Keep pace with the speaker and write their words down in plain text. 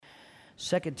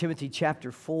2 Timothy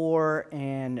chapter 4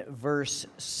 and verse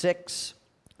 6.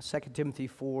 2 Timothy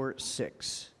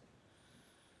 4:6.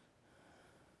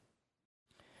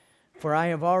 For I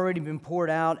have already been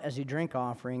poured out as a drink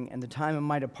offering, and the time of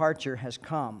my departure has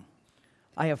come.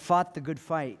 I have fought the good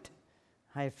fight.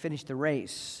 I have finished the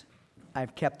race. I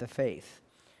have kept the faith.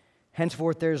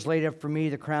 Henceforth there is laid up for me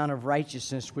the crown of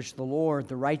righteousness, which the Lord,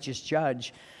 the righteous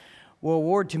judge, will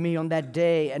award to me on that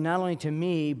day, and not only to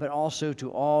me, but also to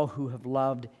all who have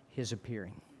loved his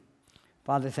appearing.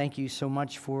 Father, thank you so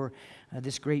much for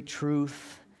this great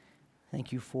truth.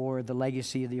 Thank you for the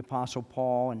legacy of the Apostle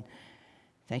Paul, and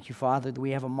thank you, Father, that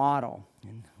we have a model,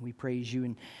 and we praise you.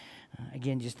 And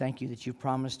again, just thank you that you've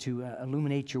promised to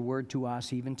illuminate your word to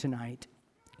us even tonight.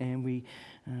 And we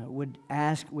would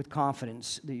ask with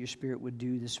confidence that your Spirit would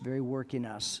do this very work in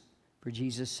us for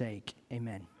Jesus' sake.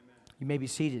 Amen. You may be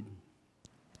seated.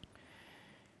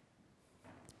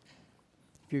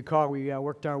 If you recall, we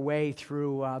worked our way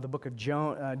through the book of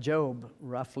Job,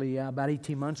 roughly about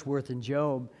 18 months worth in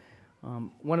Job,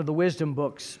 one of the wisdom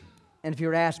books. And if you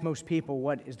were to ask most people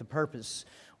what is the purpose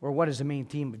or what is the main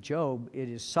theme of Job, it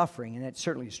is suffering, and that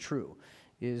certainly is true,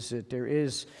 is that there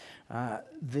is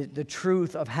the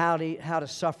truth of how to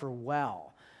suffer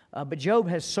well. But Job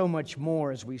has so much more,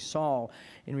 as we saw,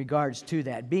 in regards to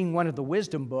that. Being one of the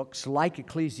wisdom books, like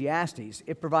Ecclesiastes,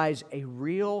 it provides a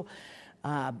real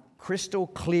crystal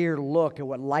clear look at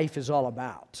what life is all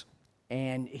about.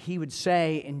 And he would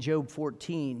say in Job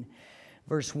 14,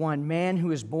 verse 1, man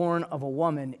who is born of a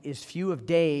woman is few of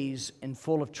days and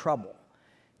full of trouble.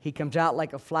 He comes out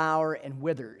like a flower and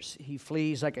withers. He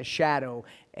flees like a shadow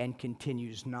and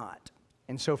continues not.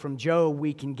 And so from Job,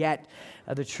 we can get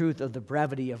the truth of the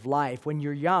brevity of life. When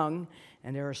you're young,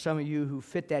 and there are some of you who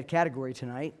fit that category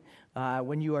tonight,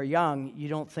 when you are young, you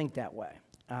don't think that way.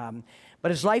 But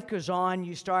as life goes on,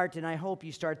 you start, and I hope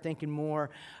you start thinking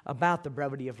more about the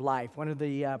brevity of life. One of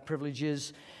the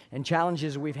privileges and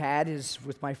challenges we've had is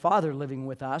with my father living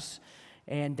with us.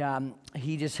 And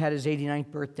he just had his 89th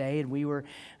birthday, and we were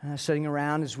sitting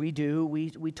around, as we do.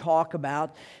 We talk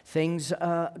about things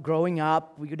growing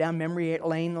up. We go down memory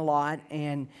lane a lot,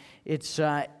 and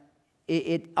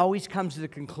it always comes to the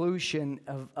conclusion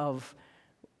of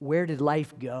where did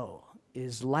life go?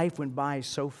 Is life went by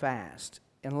so fast,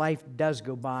 and life does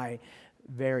go by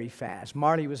very fast.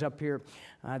 Marley was up here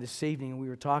this evening, and we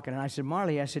were talking, and I said,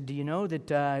 Marley, do you know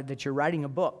that you're writing a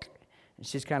book? And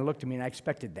she just kind of looked at me, and I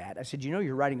expected that. I said, you know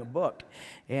you're writing a book.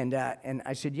 And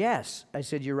I said, yes. I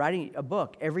said, you're writing a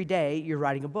book. Every day you're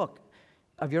writing a book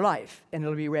of your life, and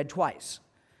it'll be read twice.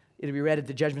 It'll be read at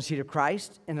the judgment seat of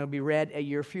Christ, and it'll be read at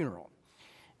your funeral.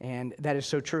 And that is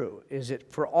so true, is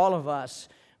that for all of us,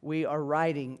 we are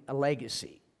writing a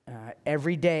legacy.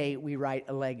 Every day we write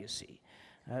a legacy.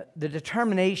 The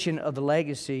determination of the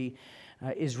legacy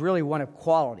is really one of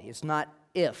quality. It's not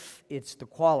if, it's the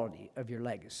quality of your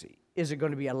legacy. Is it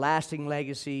going to be a lasting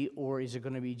legacy, or is it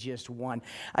going to be just one?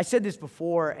 I said this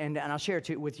before, and I'll share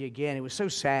it with you again. It was so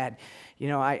sad. You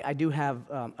know, I do have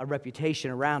a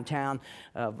reputation around town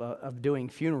of doing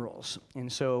funerals.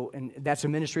 And that's a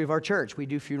ministry of our church. We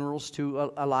do funerals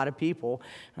to a lot of people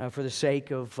for the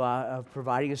sake of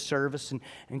providing a service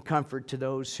and comfort to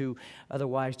those who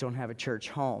otherwise don't have a church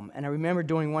home. And I remember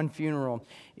doing one funeral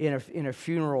in a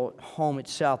funeral home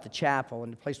itself, the chapel,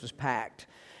 and the place was packed.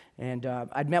 And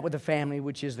I'd met with the family,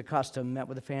 which is the custom, met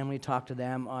with the family, talked to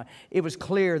them. It was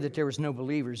clear that there was no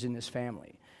believers in this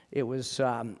family. It was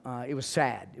sad.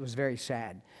 It was very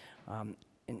sad.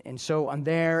 And so I'm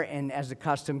there, and as the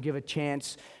custom, give a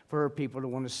chance for people to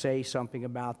want to say something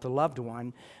about the loved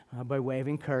one by way of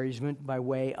encouragement, by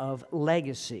way of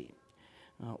legacy.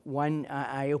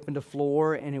 I opened the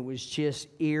floor, and it was just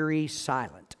eerie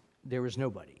silent. There was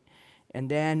nobody. And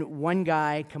then one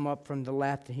guy come up from the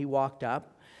left, and he walked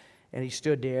up. And he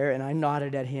stood there, and I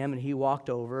nodded at him, and he walked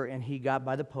over, and he got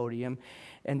by the podium.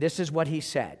 And this is what he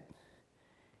said.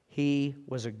 He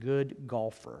was a good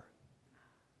golfer.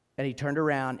 And he turned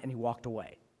around, and he walked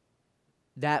away.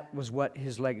 That was what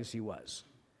his legacy was.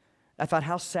 I thought,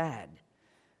 how sad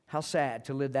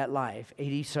to live that life,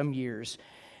 80-some years,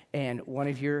 and one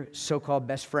of your so-called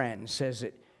best friends says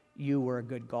that you were a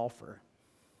good golfer.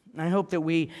 And I hope that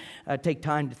we take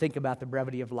time to think about the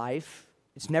brevity of life.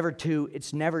 It's never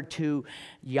too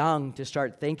young to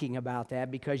start thinking about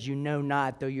that, because you know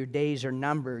not, though your days are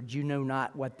numbered, you know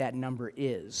not what that number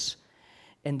is.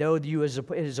 And though it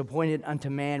is appointed unto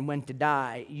man when to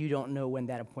die, you don't know when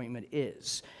that appointment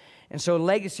is. And so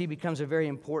legacy becomes a very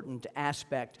important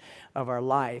aspect of our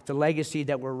life. The legacy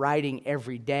that we're writing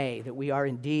every day, that we are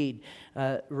indeed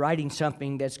writing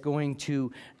something that's going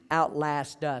to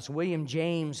outlast us. William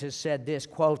James has said this,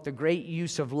 quote, "The great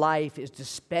use of life is to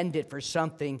spend it for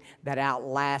something that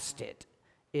outlasts it,"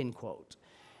 end quote.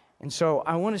 And so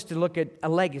I want us to look at a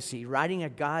legacy, writing a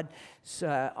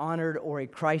God-honored or a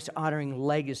Christ-honoring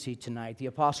legacy tonight. The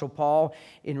Apostle Paul,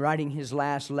 in writing his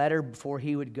last letter before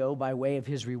he would go by way of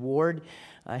his reward,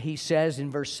 he says in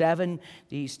verse 7,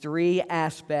 these three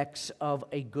aspects of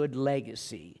a good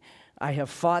legacy. I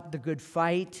have fought the good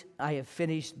fight, I have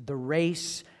finished the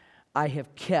race, I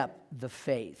have kept the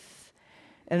faith.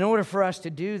 In order for us to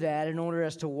do that, in order for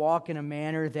us to walk in a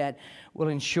manner that will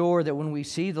ensure that when we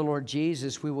see the Lord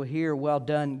Jesus, we will hear, "Well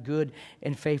done, good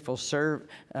and faithful servant,"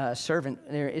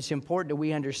 it's important that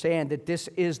we understand that this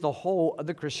is the whole of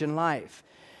the Christian life.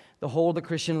 The whole of the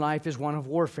Christian life is one of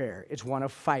warfare. It's one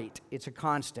of fight. It's a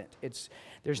constant.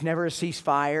 There's never a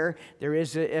ceasefire.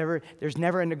 There's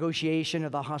never a negotiation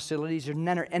of the hostilities. There's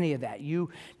never any of that. You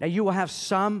will have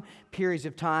some periods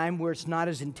of time where it's not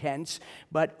as intense,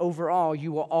 but overall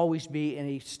you will always be in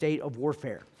a state of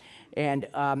warfare. And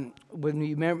when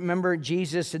you remember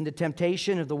Jesus in the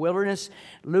temptation of the wilderness,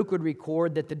 Luke would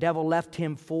record that the devil left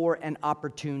him for an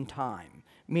opportune time,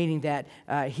 meaning that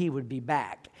he would be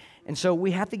back. And so we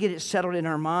have to get it settled in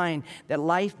our mind that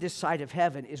life this side of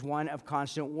heaven is one of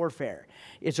constant warfare.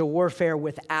 It's a warfare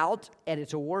without, and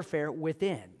it's a warfare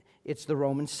within. It's the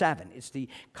Romans 7. It's the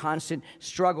constant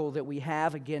struggle that we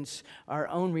have against our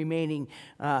own remaining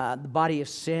the body of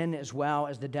sin as well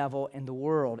as the devil and the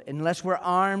world. Unless we're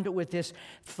armed with this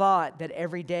thought that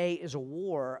every day is a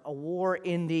war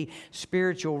in the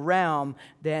spiritual realm,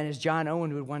 then as John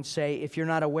Owen would once say, if you're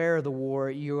not aware of the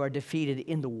war, you are defeated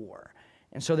in the war.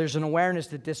 And so there's an awareness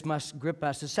that this must grip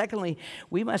us. And secondly,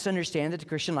 we must understand that the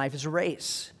Christian life is a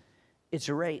race. It's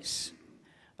a race.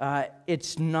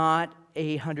 It's not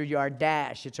a 100-yard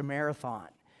dash. It's a marathon.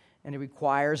 And it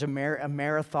requires a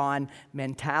marathon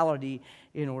mentality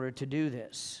in order to do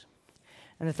this.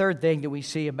 And the third thing that we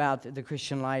see about the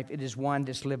Christian life, it is one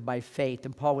that's lived by faith.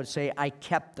 And Paul would say, I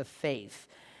kept the faith.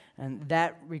 And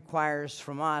that requires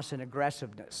from us an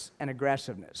aggressiveness.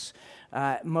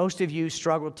 Most of you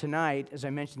struggled tonight, as I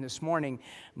mentioned this morning,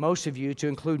 most of you, to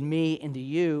include me into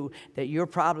you, that your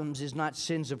problems is not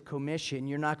sins of commission.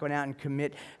 You're not going out and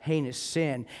commit heinous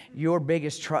sin. Your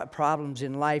biggest problems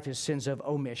in life is sins of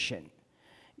omission.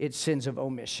 It's sins of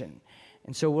omission.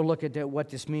 And so we'll look at what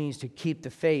this means to keep the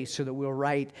faith so that we'll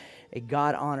write a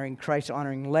God-honoring,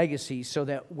 Christ-honoring legacy so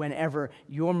that whenever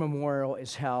your memorial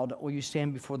is held or you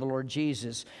stand before the Lord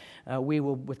Jesus, we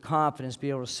will with confidence be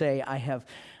able to say, I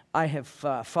have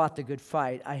fought the good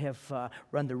fight. I have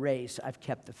run the race. I've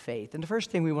kept the faith. And the first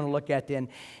thing we want to look at then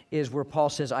is where Paul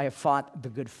says, I have fought the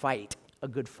good fight. A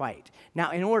good fight.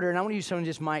 Now, and I want to use some of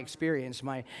just my experience,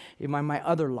 my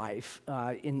other life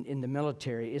in the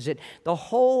military, is that the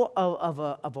whole of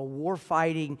a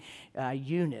warfighting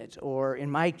unit, or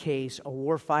in my case, a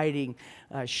warfighting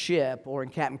ship, or in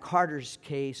Captain Carter's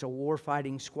case, a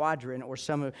warfighting squadron, or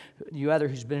some of you other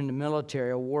who's been in the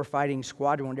military, a warfighting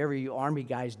squadron, whatever you Army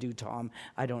guys do, Tom,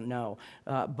 I don't know.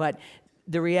 But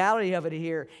the reality of it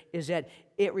here is that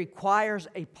it requires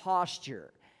a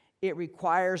posture. It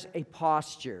requires a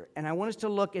posture. And I want us to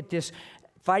look at this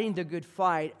fighting the good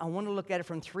fight. I want to look at it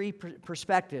from three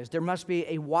perspectives. There must be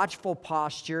a watchful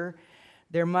posture,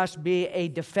 there must be a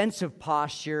defensive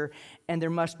posture, and there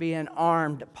must be an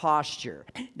armed posture.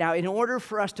 Now, in order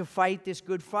for us to fight this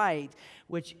good fight,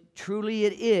 which truly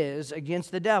it is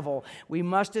against the devil, we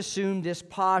must assume this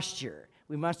posture.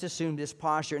 We must assume this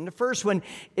posture. And the first one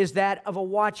is that of a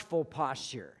watchful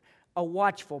posture. A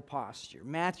watchful posture.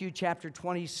 Matthew chapter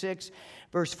 26,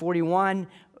 verse 41,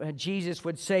 Jesus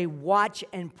would say, watch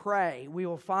and pray. We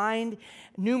will find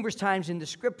numerous times in the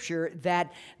Scripture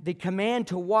that the command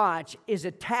to watch is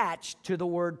attached to the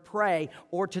word pray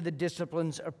or to the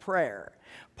disciplines of prayer.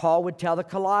 Paul would tell the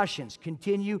Colossians,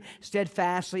 continue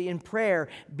steadfastly in prayer,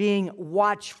 being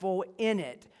watchful in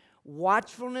it.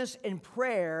 Watchfulness and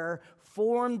prayer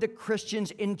form the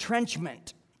Christian's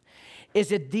entrenchment. Is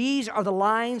that these are the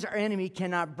lines our enemy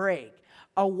cannot break.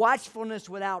 A watchfulness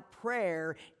without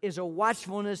prayer is a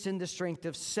watchfulness in the strength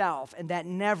of self, and that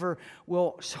never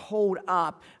will hold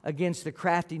up against the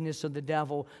craftiness of the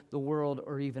devil, the world,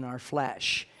 or even our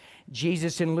flesh.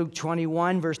 Jesus in Luke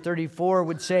 21, verse 34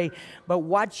 would say, but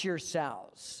watch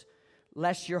yourselves,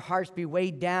 lest your hearts be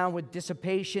weighed down with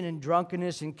dissipation and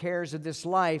drunkenness and cares of this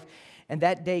life, and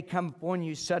that day come upon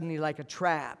you suddenly like a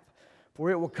trap. For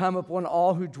it will come upon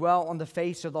all who dwell on the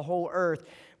face of the whole earth.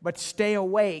 But stay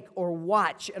awake or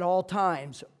watch at all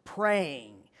times,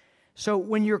 praying. So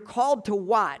when you're called to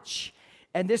watch,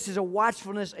 And this is a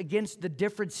watchfulness against the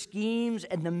different schemes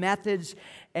and the methods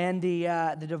and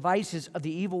the devices of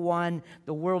the evil one,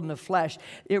 the world, and the flesh.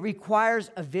 It requires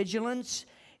a vigilance.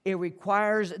 It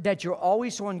requires that you're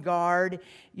always on guard.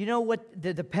 You know what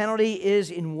the penalty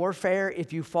is in warfare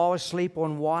if you fall asleep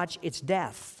on watch? It's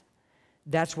death.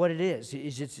 That's what it is.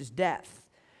 It's death.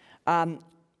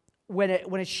 When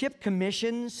a ship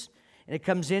commissions and it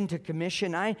comes into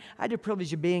commission, I had the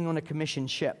privilege of being on a commissioned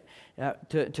ship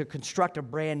to construct a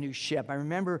brand new ship. I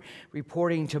remember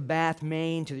reporting to Bath,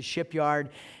 Maine, to the shipyard,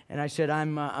 and I said,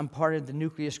 I'm part of the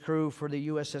nucleus crew for the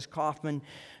USS Kaufman,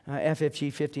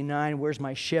 FFG 59. Where's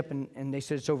my ship? And they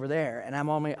said, it's over there. And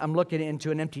I'm looking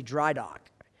into an empty dry dock.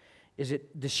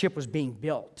 The ship was being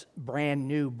built, brand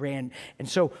new. And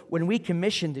so when we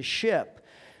commissioned the ship,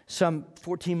 some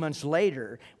 14 months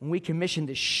later, when we commissioned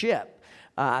the ship,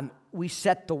 we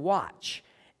set the watch.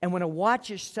 And when a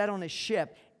watch is set on a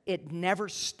ship, it never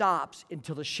stops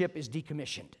until the ship is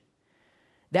decommissioned.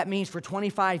 That means for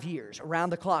 25 years, around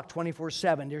the clock,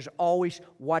 24/7, there's always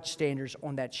watchstanders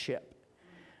on that ship.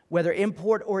 Whether in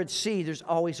port or at sea, there's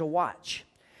always a watch.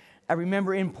 I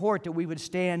remember in port that we would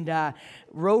stand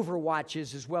rover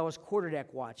watches as well as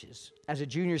quarterdeck watches. As a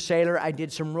junior sailor, I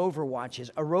did some rover watches.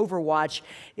 A rover watch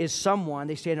is someone,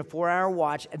 they stay in a 4-hour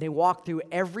watch, and they walk through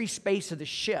every space of the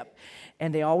ship.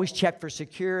 And they always check for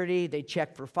security, they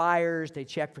check for fires, they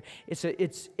check for...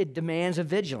 It demands a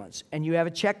vigilance. And you have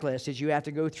a checklist that you have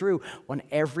to go through on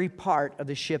every part of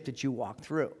the ship that you walk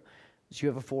through. So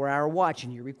you have a 4-hour watch,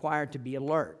 and you're required to be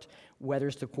alert, whether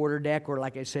it's the quarterdeck or,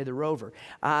 like I say, the rover.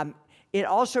 It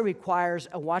also requires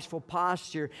a watchful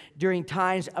posture during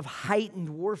times of heightened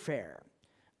warfare.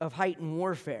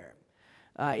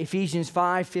 Ephesians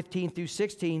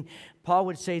 5:15-16, Paul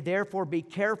would say, therefore be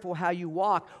careful how you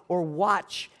walk, or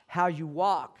watch how you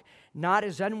walk, not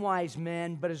as unwise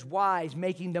men, but as wise,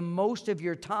 making the most of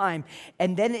your time.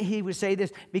 And then he would say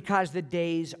this, because the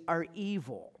days are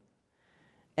evil.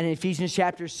 And in Ephesians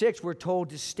chapter 6, we're told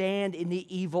to stand in the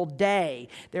evil day.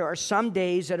 There are some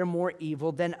days that are more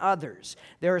evil than others.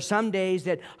 There are some days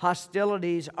that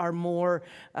hostilities are more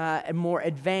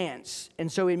advanced. And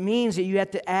so it means that you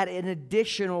have to add an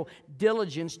additional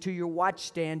diligence to your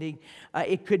watchstanding.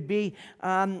 It could be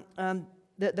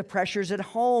the pressures at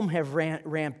home have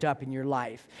ramped up in your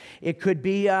life. It could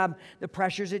be the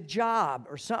pressures at job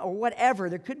or whatever.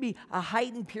 There could be a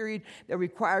heightened period that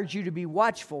requires you to be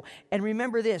watchful. And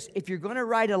remember this, if you're going to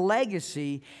write a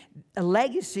legacy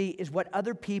is what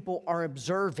other people are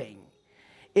observing.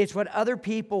 It's what other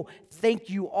people think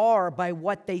you are by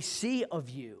what they see of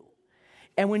you.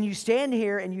 And when you stand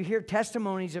here and you hear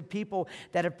testimonies of people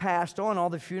that have passed on, all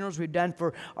the funerals we've done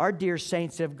for our dear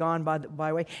saints that have gone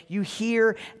by way, you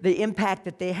hear the impact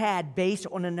that they had based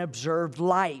on an observed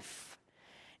life.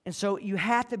 And so you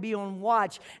have to be on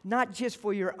watch, not just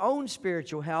for your own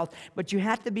spiritual health, but you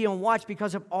have to be on watch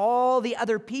because of all the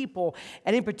other people,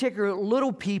 and in particular,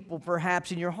 little people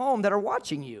perhaps in your home that are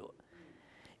watching you.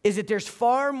 Is that there's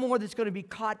far more that's going to be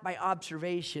caught by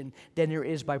observation than there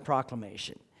is by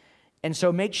proclamation. And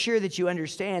so make sure that you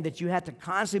understand that you have to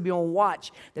constantly be on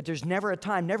watch, that there's never a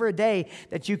time, never a day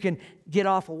that you can get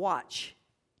off a watch.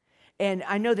 And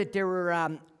I know that there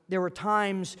were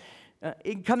times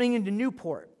coming into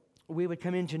Newport. We would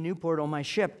come into Newport on my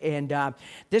ship, and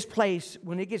this place,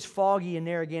 when it gets foggy in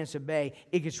Narragansett Bay,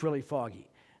 it gets really foggy.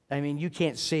 I mean, you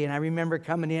can't see. And I remember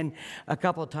coming in a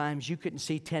couple of times, you couldn't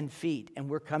see 10 feet, and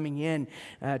we're coming in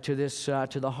to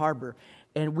the harbor.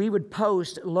 And we would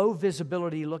post low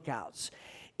visibility lookouts.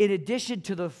 In addition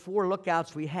to the 4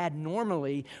 lookouts we had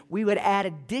normally, we would add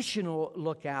additional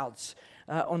lookouts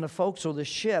on the forecastle of the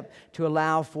ship to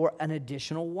allow for an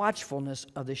additional watchfulness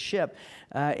of the ship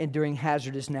during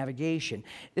hazardous navigation.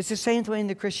 It's the same thing in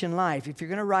the Christian life. If you're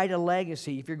going to write a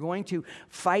legacy, if you're going to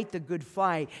fight the good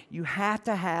fight, you have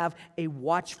to have a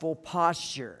watchful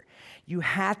posture. You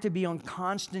have to be on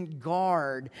constant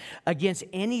guard against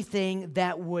anything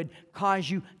that would cause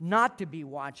you not to be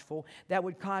watchful, that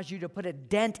would cause you to put a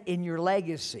dent in your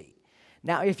legacy.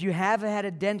 Now, if you have had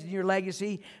a dent in your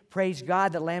legacy, praise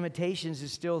God that Lamentations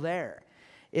is still there.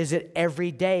 Is that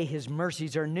every day His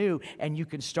mercies are new, and you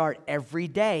can start every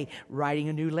day writing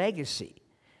a new legacy.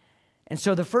 And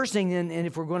so the first thing, and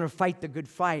if we're going to fight the good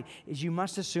fight, is you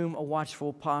must assume a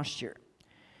watchful posture.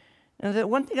 Now, the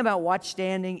one thing about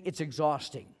watchstanding, it's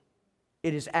exhausting.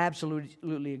 It is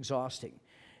absolutely exhausting.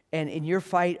 And in your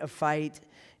fight of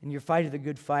the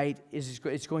good fight,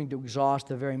 it's going to exhaust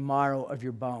the very marrow of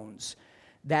your bones.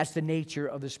 That's the nature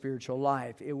of the spiritual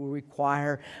life. It will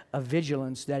require a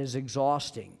vigilance that is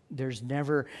exhausting. There's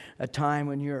never a time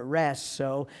when you're at rest,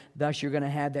 so thus you're going to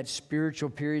have that spiritual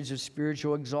periods of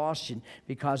spiritual exhaustion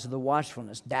because of the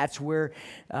watchfulness. That's where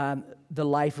the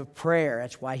life of prayer,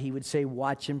 that's why he would say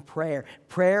watch in prayer.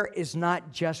 Prayer is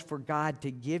not just for God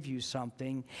to give you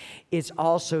something, it's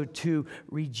also to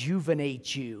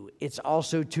rejuvenate you. It's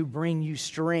also to bring you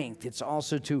strength. It's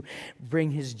also to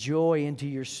bring his joy into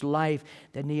your life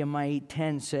that Nehemiah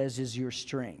 8:10 says is your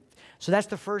strength. So that's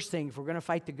the first thing. If we're going to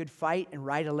fight the good fight and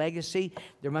write a legacy,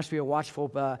 there must be a watchful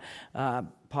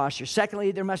posture.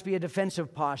 Secondly, there must be a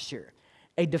defensive posture.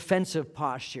 A defensive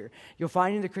posture. You'll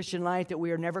find in the Christian life that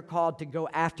we are never called to go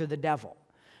after the devil.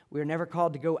 We are never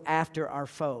called to go after our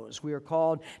foes. We are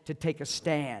called to take a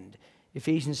stand.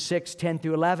 Ephesians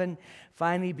 6:10-11.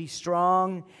 Finally, be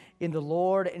strong in the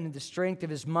Lord and in the strength of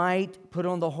his might. Put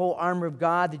on the whole armor of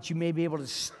God that you may be able to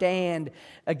stand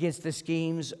against the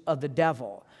schemes of the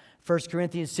devil. 1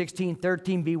 Corinthians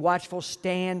 16:13. Be watchful,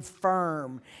 stand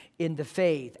firm in the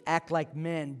faith. Act like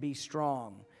men, be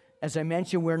strong. As I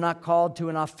mentioned, we're not called to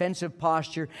an offensive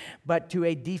posture, but to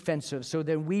a defensive. So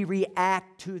then we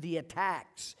react to the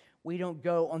attacks. We don't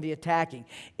go on the attacking.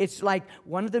 It's like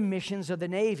one of the missions of the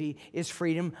Navy is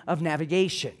freedom of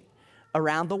navigation.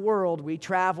 Around the world, we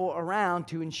travel around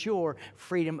to ensure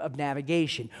freedom of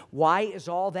navigation. Why is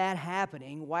all that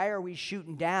happening? Why are we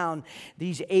shooting down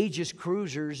these Aegis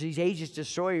cruisers, these Aegis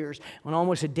destroyers on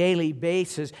almost a daily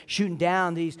basis, shooting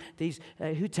down these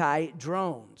Houthi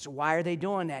drones? Why are they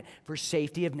doing that? For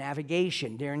safety of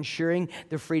navigation. They're ensuring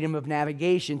the freedom of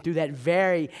navigation through that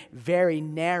very, very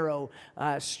narrow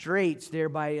straits there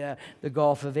by the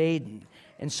Gulf of Aden.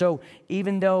 And so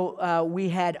even though we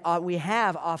have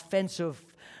offensive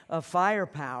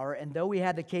firepower, and though we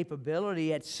had the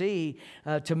capability at sea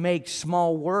to make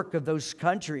small work of those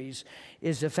countries,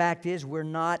 the fact is we're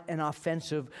not an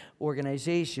offensive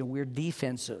organization. We're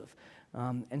defensive.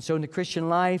 And so in the Christian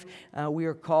life, we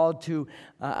are called to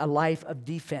a life of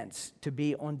defense, to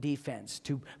be on defense,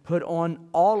 to put on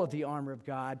all of the armor of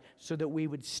God so that we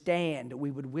would stand,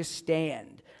 we would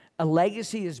withstand. A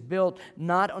legacy is built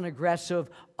not on aggressive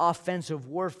offensive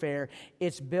warfare.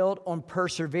 It's built on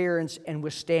perseverance and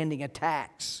withstanding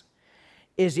attacks.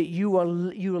 Is that you will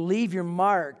leave your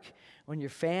mark on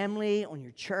your family, on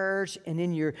your church, and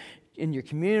in your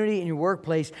community, in your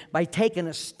workplace by taking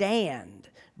a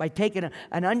stand, by taking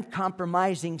an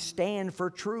uncompromising stand for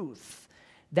truth.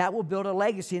 That will build a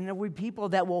legacy. And there will be people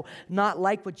that will not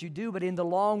like what you do, but in the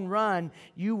long run,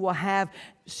 you will have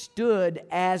stood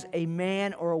as a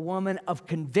man or a woman of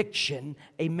conviction,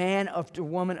 a man or a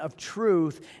woman of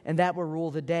truth, and that will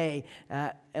rule the day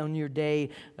on your day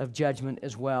of judgment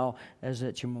as well as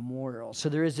at your memorial. So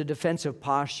there is a defensive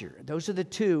posture. Those are the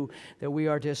two that we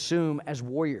are to assume as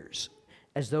warriors,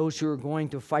 as those who are going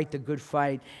to fight the good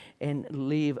fight and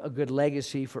leave a good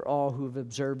legacy for all who have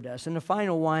observed us. And the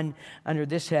final one under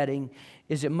this heading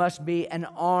is it must be an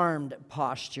armed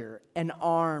posture, an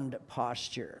armed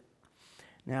posture.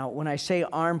 Now, when I say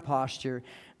armed posture,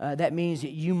 that means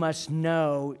that you must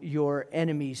know your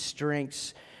enemy's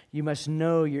strengths. You must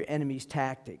know your enemy's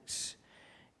tactics.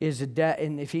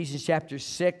 In Ephesians chapter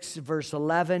 6, verse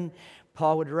 11,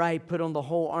 Paul would write, put on the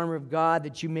whole armor of God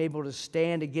that you may be able to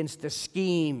stand against the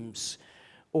schemes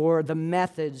or the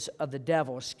methods of the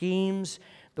devil. Schemes,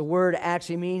 the word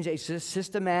actually means a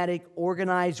systematic,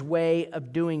 organized way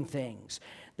of doing things.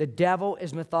 The devil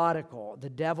is methodical. The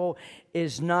devil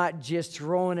is not just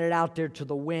throwing it out there to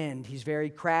the wind. He's very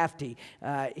crafty.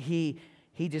 He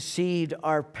deceived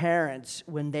our parents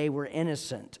when they were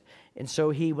innocent. And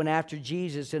so he went after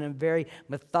Jesus in a very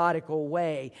methodical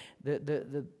way.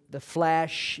 The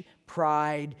flesh,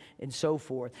 pride, and so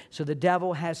forth. So the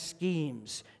devil has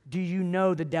schemes. Do you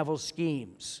know the devil's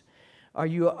schemes? Are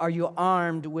you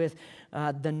armed with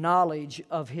the knowledge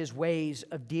of his ways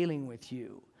of dealing with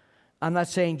you? I'm not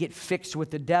saying get fixed with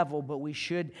the devil, but we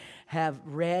should have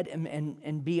read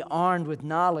and be armed with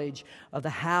knowledge of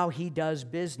how he does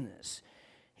business.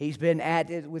 He's been at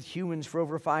it with humans for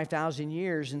over 5,000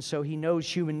 years, and so he knows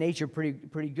human nature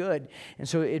pretty good. And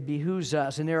so it behooves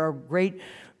us. And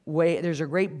there's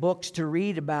great books to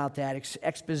read about that,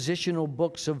 expositional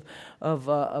books of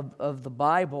the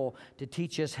Bible to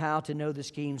teach us how to know the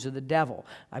schemes of the devil.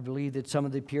 I believe that some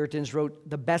of the Puritans wrote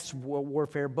the best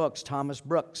warfare books. Thomas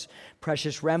Brooks,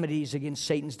 Precious Remedies Against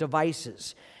Satan's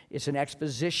Devices. It's an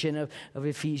exposition of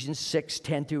Ephesians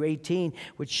 6:10-18,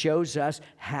 which shows us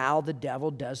how the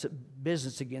devil does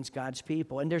business against God's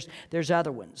people. And there's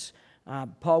other ones.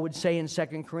 Paul would say in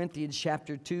 2 Corinthians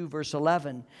chapter 2, verse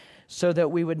 11, so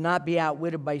that we would not be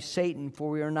outwitted by Satan, for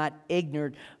we are not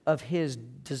ignorant of his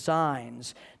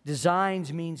designs.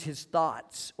 Designs means his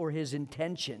thoughts or his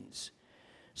intentions.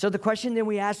 So the question then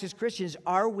we ask as Christians,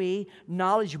 are we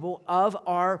knowledgeable of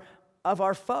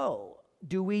our foe?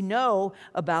 Do we know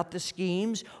about the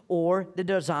schemes or the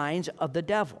designs of the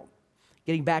devil?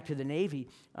 Getting back to the Navy,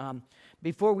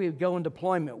 before we would go in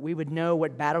deployment, we would know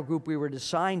what battle group we were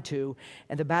assigned to,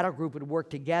 and the battle group would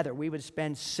work together. We would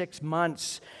spend 6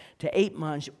 months to 8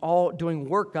 months all doing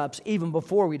workups even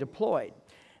before we deployed.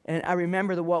 And I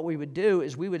remember that what we would do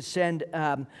is we would send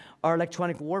our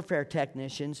electronic warfare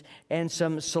technicians and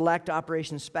some select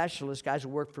operations specialists, guys who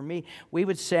worked for me. We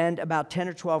would send about 10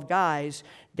 or 12 guys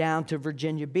down to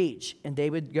Virginia Beach, and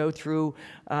they would go through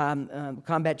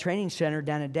Combat Training Center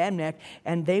down in Dam Neck,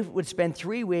 and they would spend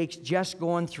 3 weeks just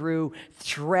going through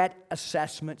threat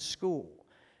assessment school.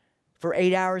 For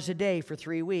 8 hours a day, for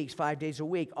 3 weeks, 5 days a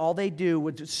week. All they do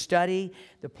was study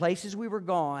the places we were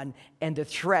gone and the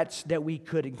threats that we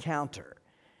could encounter.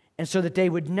 And so that they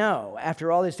would know,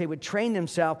 after all this, they would train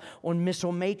themselves on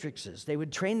missile matrices. They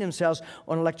would train themselves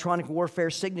on electronic warfare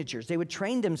signatures. They would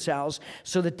train themselves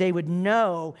so that they would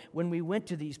know when we went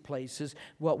to these places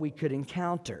what we could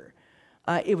encounter.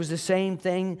 It was the same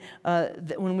thing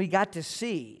when we got to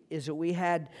sea, is that we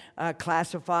had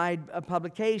classified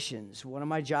publications. One of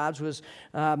my jobs was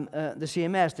the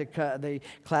CMS, the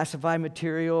classified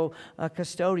material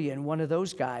custodian, one of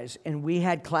those guys. And we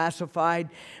had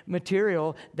classified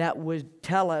material that would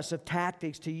tell us of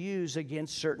tactics to use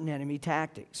against certain enemy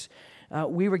tactics.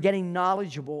 We were getting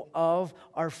knowledgeable of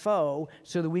our foe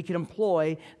so that we could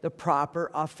employ the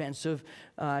proper offensive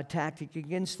tactic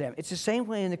against them. It's the same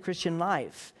way in the Christian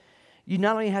life. You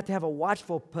not only have to have a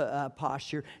watchful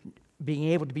posture, being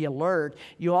able to be alert,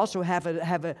 you also have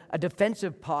a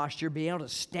defensive posture, being able to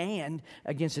stand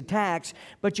against attacks,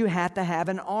 but you have to have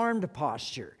an armed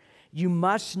posture. You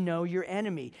must know your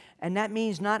enemy. And that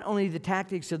means not only the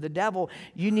tactics of the devil,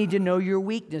 you need to know your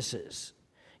weaknesses.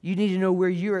 You need to know where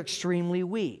you're extremely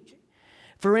weak.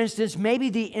 For instance, maybe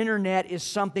the internet is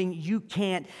something you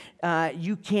can't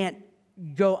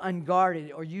go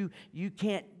unguarded, or you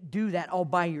can't do that all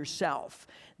by yourself.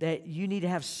 That you need to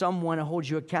have someone to hold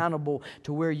you accountable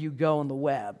to where you go on the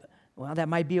web. Well, that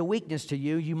might be a weakness to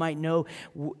you. You might know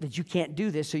that you can't do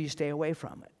this, so you stay away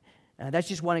from it. That's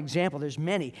just one example. There's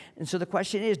many. And so the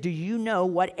question is, do you know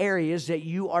what areas that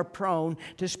you are prone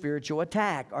to spiritual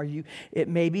attack?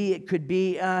 Maybe it could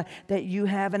be that you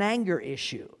have an anger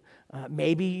issue.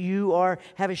 Maybe you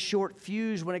have a short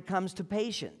fuse when it comes to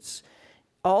patience.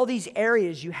 All these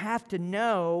areas, you have to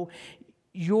know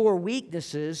your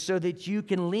weaknesses so that you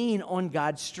can lean on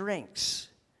God's strengths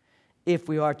if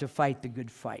we are to fight the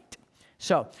good fight.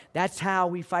 So that's how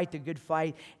we fight the good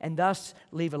fight and thus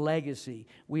leave a legacy.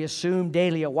 We assume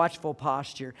daily a watchful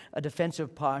posture, a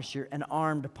defensive posture, an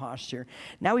armed posture.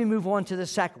 Now we move on to the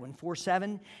second one.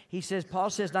 4:7, Paul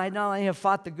says, I not only have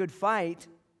fought the good fight,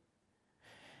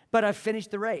 but I've finished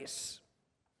the race.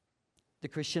 The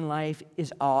Christian life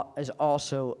is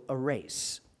also a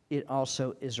race. It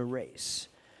also is a race.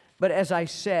 But as I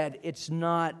said, it's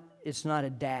not a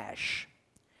dash.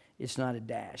 It's not a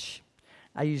dash.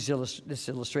 I used this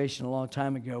illustration a long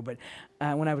time ago, but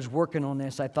when I was working on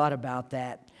this, I thought about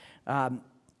that.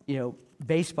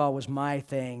 Baseball was my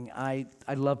thing. I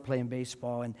loved playing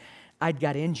baseball, and I'd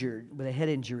got injured with a head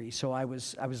injury, so I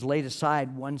was laid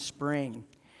aside one spring,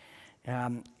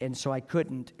 and so I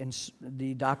couldn't. And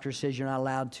the doctor says you're not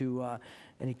allowed to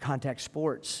any contact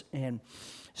sports, and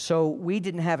so we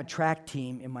didn't have a track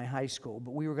team in my high school,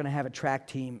 but we were going to have a track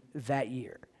team that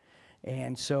year,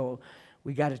 and so.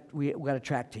 We got a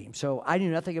track team. So I knew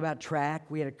nothing about track.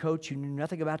 We had a coach who knew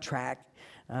nothing about track,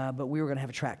 but we were going to have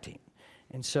a track team.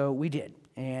 And so we did.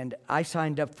 And I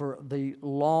signed up for the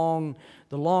long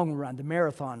run, the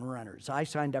marathon runners. I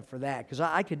signed up for that because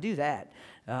I could do that.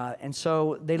 And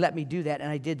so they let me do that,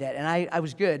 and I did that. And I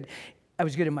was good. I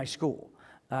was good in my school.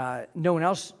 No one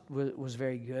else was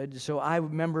very good. So I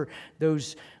remember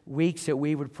those weeks that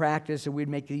we would practice and we'd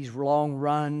make these long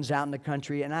runs out in the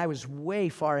country, and I was way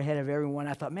far ahead of everyone.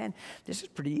 I thought, man, this is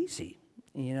pretty easy,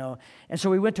 And so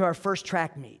we went to our first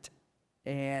track meet,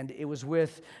 and it was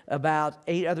with about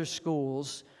 8 other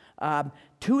schools.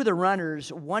 2 of the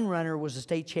runners, one runner was a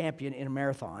state champion in a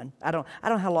marathon. I don't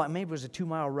know how long, maybe it was a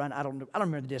 2-mile run. I don't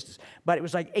remember the distance, but it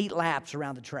was like 8 laps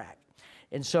around the track.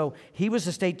 And so he was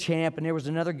the state champ, and there was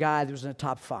another guy that was in the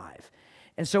top 5.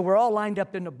 And so we're all lined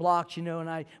up in the blocks,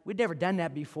 and we'd never done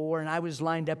that before, and I was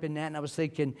lined up in that, and I was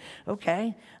thinking,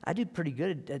 okay, I did pretty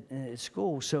good at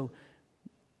school. So,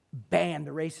 bam,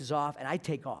 the race is off, and I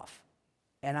take off.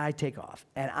 and I take off,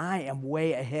 and I am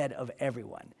way ahead of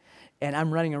everyone. And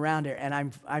I'm running around there, and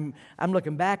I'm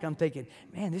looking back, I'm thinking,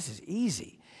 man, this is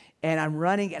easy. And I'm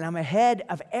running, and I'm ahead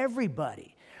of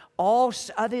everybody. All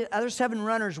other 7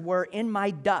 runners were in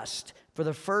my dust for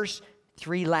the first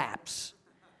 3 laps.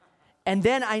 And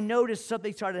then I noticed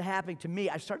something started happening to me.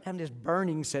 I started having this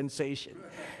burning sensation,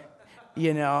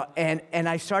 and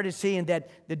I started seeing that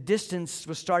the distance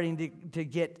was starting to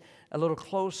get a little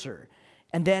closer.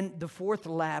 And then the 4th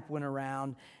lap went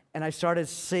around, and I started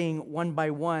seeing one by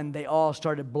one, they all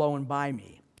started blowing by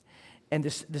me. And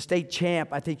the state champ,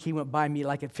 I think he went by me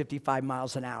like at 55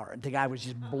 miles an hour. The guy was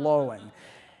just blowing.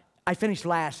 I finished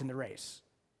last in the race.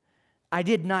 I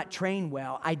did not train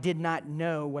well. I did not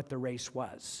know what the race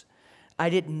was. I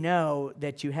didn't know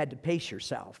that you had to pace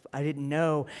yourself. I didn't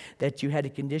know that you had to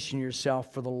condition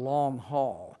yourself for the long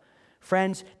haul.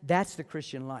 Friends, that's the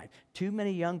Christian life. Too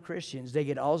many young Christians, they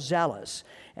get all zealous,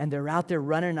 and they're out there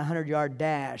running a 100-yard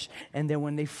dash, and then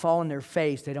when they fall on their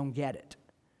face, they don't get it.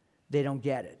 They don't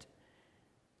get it.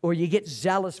 Or you get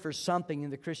zealous for something in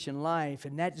the Christian life,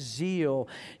 and that zeal,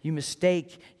 you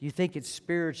think it's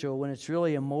spiritual when it's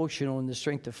really emotional in the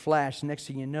strength of flesh. Next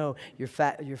thing you know, you're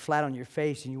flat on your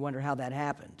face, and you wonder how that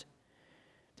happened.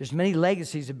 There's many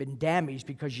legacies that have been damaged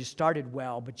because you started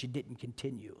well, but you didn't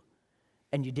continue,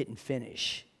 and you didn't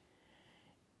finish.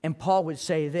 And Paul would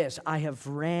say this, I have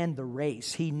ran the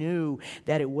race. He knew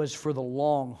that it was for the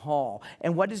long haul.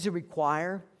 And what does it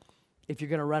require? If you're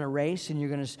going to run a race and you're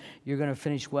going to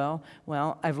finish well,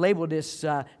 I've labeled this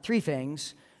 3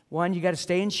 things. 1, you got to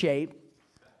stay in shape.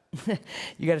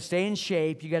 You got to stay in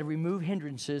shape. You got to remove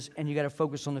hindrances, and you got to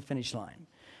focus on the finish line.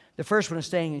 The first one is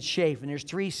staying in shape, and there's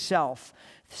 3 self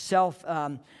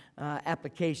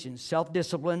applications: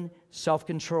 self-discipline,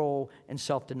 self-control, and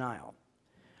self-denial.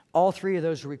 All 3 of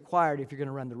those are required if you're going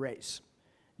to run the race.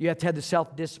 You have to have the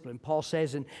self-discipline. Paul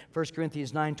says in 1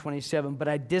 Corinthians 9:27, but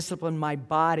I discipline my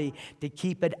body to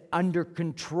keep it under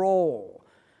control,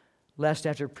 lest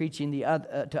after preaching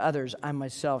to others, I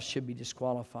myself should be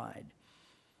disqualified.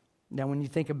 Now, when you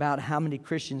think about how many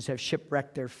Christians have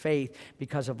shipwrecked their faith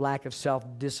because of lack of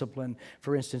self-discipline,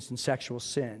 for instance, in sexual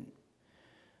sin,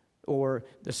 or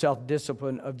the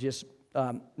self-discipline of just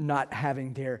not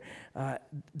having their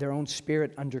own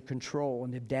spirit under control,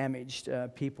 and they've damaged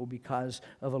people because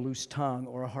of a loose tongue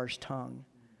or a harsh tongue.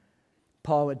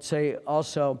 Paul would say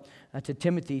also to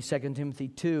Timothy, 2 Timothy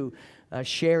 2,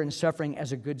 share in suffering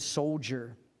as a good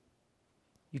soldier.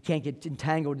 You can't get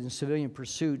entangled in civilian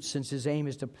pursuits, since his aim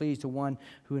is to please the one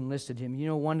who enlisted him. You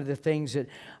know, one of the things that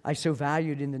I so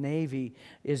valued in the Navy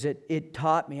is that it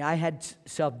taught me. I had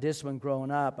self-discipline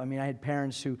growing up. I mean, I had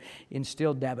parents who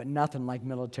instilled that, but nothing like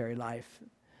military life.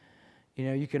 You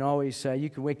know, you can always, you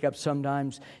can wake up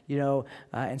sometimes,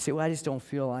 and say, well, I just don't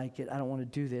feel like it. I don't want to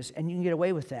do this. And you can get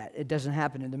away with that. It doesn't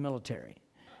happen in the military.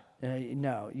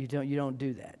 No, you don't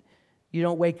do that. You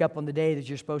don't wake up on the day that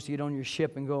you're supposed to get on your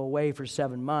ship and go away for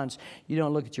 7 months. You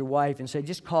don't look at your wife and say,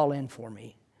 just call in for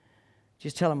me.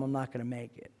 Just tell him I'm not going to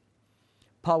make it.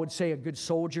 Paul would say a good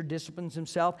soldier disciplines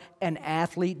himself, an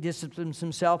athlete disciplines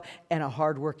himself, and a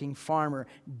hardworking farmer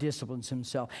disciplines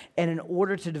himself. And in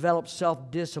order to develop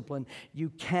self-discipline, you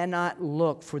cannot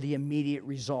look for the immediate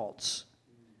results.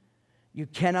 You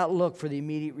cannot look for the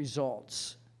immediate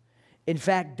results. In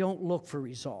fact, don't look for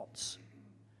results.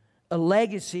 A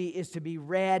legacy is to be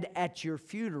read at your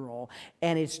funeral,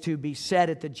 and it's to be said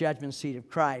at the judgment seat of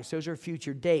Christ. Those are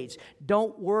future dates.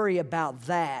 Don't worry about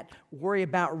that. Worry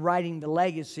about writing the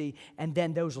legacy, and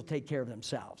then those will take care of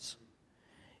themselves.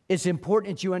 It's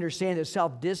important that you understand that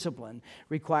self-discipline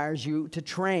requires you to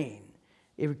train.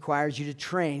 It requires you to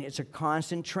train. It's a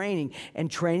constant training, and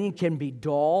training can be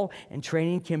dull, and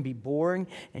training can be boring,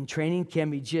 and training can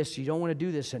be just, you don't want to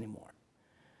do this anymore.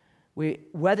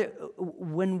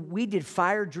 When we did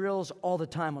fire drills all the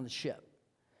time on the ship,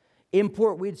 in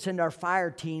port, we'd send our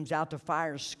fire teams out to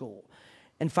fire school.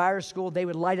 In fire school, they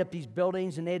would light up these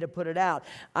buildings and they had to put it out.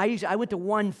 I went to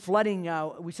one flooding.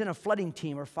 We sent a flooding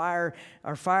team. Our fire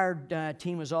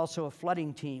team was also a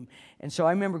flooding team, and so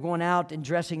I remember going out and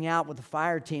dressing out with the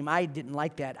fire team. I didn't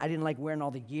like that. I didn't like wearing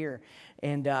all the gear,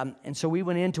 and so we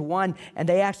went into one, and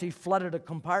they actually flooded a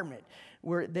compartment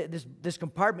where this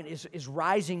compartment is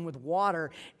rising with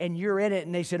water, and you're in it,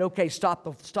 and they said, okay, stop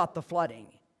the flooding.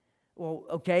 Well,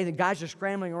 okay, the guys are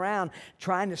scrambling around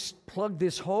trying to plug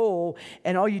this hole,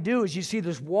 and all you do is you see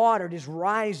this water just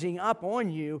rising up on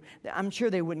you. I'm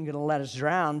sure they weren't going to let us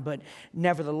drown, but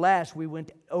nevertheless, we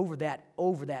went over that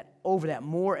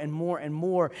more and more and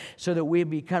more, so that we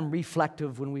become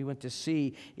reflective when we went to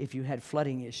see if you had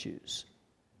flooding issues.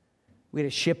 We had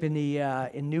a ship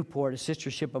in Newport, a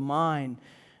sister ship of mine,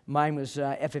 Mine was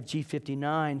FFG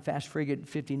 59, Fast Frigate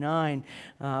 59.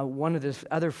 One of the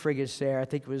other frigates there, I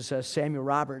think it was Samuel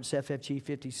Roberts, FFG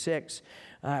 56.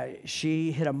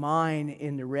 She hit a mine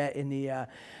in the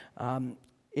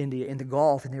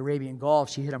Gulf, in the Arabian Gulf.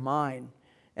 She hit a mine,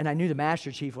 and I knew the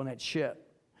Master Chief on that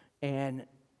ship, and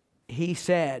he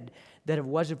said that if it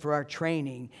wasn't for our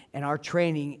training and our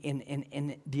training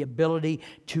in the ability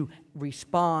to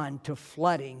respond to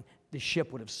flooding, the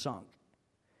ship would have sunk.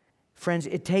 Friends,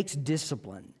 it takes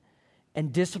discipline.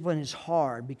 And discipline is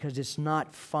hard because it's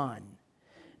not fun.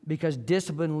 Because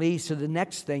discipline leads to the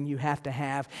next thing you have to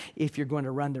have if you're going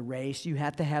to run the race. You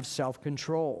have to have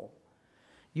self-control.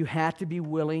 You have to be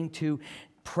willing to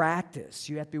practice.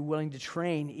 You have to be willing to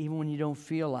train even when you don't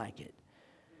feel like it.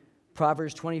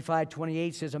 Proverbs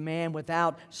 25:28 says, a man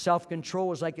without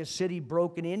self-control is like a city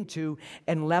broken into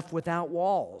and left without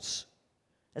walls.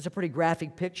 That's a pretty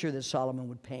graphic picture that Solomon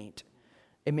would paint.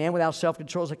 A man without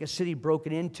self-control is like a city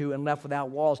broken into and left without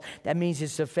walls. That means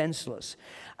it's defenseless.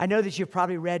 I know that you've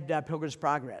probably read Pilgrim's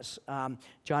Progress,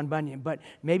 John Bunyan, but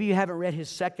maybe you haven't read his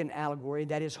second allegory,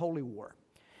 that is Holy War.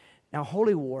 Now,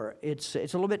 Holy War, it's a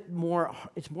little bit more,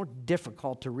 it's more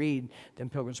difficult to read than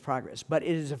Pilgrim's Progress, but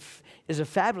it is a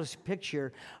fabulous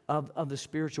picture of the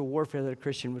spiritual warfare that a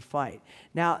Christian would fight.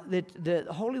 Now, the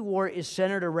Holy War is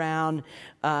centered around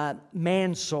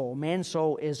man's soul. Man's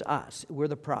soul is us. We're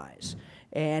the prize.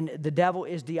 And the devil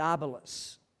is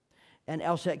Diabolus. And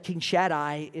King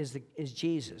Shaddai is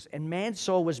Jesus. And man's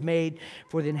soul was made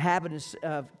for the inhabitants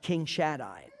of King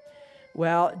Shaddai.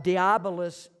 Well,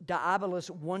 Diabolus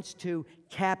wants to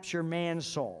capture man's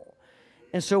soul.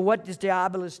 And so what does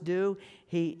Diabolus do?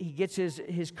 He gets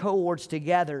his cohorts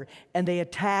together and they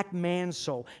attack man's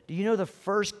soul. Do you know the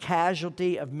first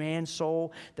casualty of man's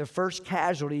soul? The first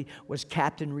casualty was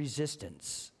Captain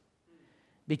Resistance.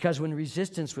 Because when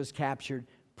resistance was captured,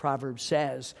 Proverbs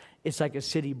says, it's like a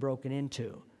city broken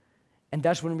into. And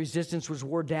thus when resistance was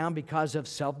wore down because of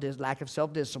lack of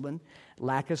self-discipline,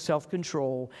 lack of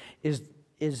self-control,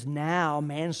 is now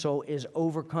man's soul is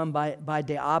overcome by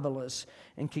Diabolus,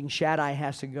 and King Shaddai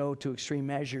has to go to extreme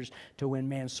measures to win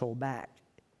man's soul back.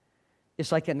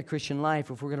 It's like in the Christian life.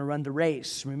 If we're going to run the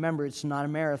race, remember it's not a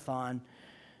marathon.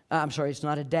 It's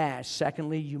not a dash.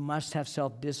 Secondly, you must have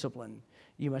self-discipline.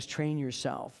 You must train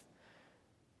yourself.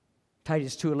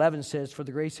 Titus 2:11 says, for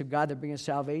the grace of God that bringeth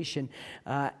salvation,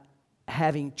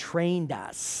 having trained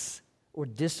us or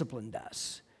disciplined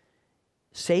us.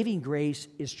 Saving grace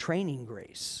is training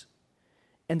grace.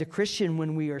 And the Christian,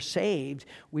 when we are saved,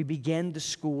 we begin the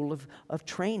school of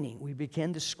training. We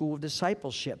begin the school of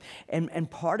discipleship. And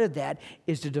part of that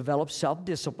is to develop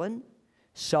self-discipline,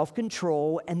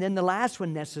 self-control, and then the last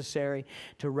one necessary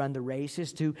to run the race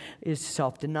is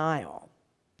self-denial.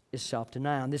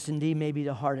 And this indeed may be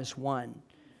the hardest one.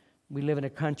 We live in a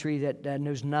country that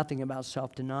knows nothing about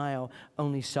self-denial,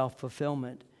 only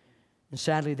self-fulfillment. And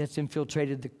sadly, that's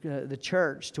infiltrated the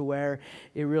church to where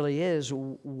it really is,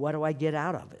 what do I get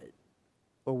out of it?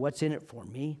 Or what's in it for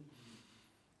me?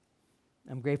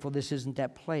 I'm grateful this isn't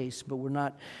that place, but we're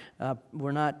not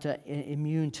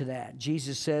immune to that.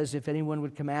 Jesus says, if anyone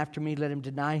would come after me, let him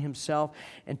deny himself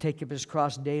and take up his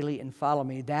cross daily and follow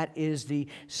me. That is the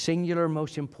singular,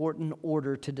 most important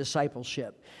order to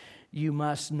discipleship. You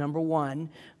must, number one,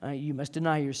 you must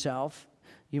deny yourself.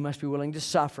 You must be willing to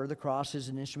suffer. The cross is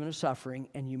an instrument of suffering,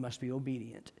 and you must be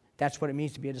obedient. That's what it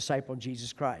means to be a disciple of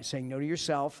Jesus Christ. Saying no to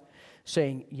yourself,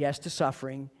 saying yes to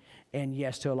suffering, and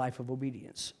yes to a life of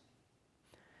obedience.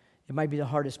 It might be the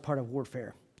hardest part of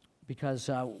warfare because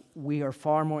we are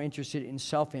far more interested in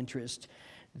self-interest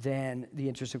than the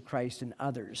interest of Christ and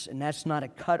others. And that's not a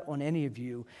cut on any of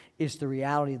you. It's the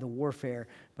reality of the warfare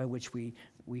by which we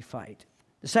fight.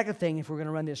 The second thing, if we're going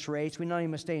to run this race, we not only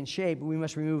must stay in shape, but we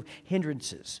must remove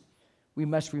hindrances. We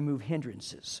must remove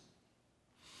hindrances.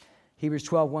 Hebrews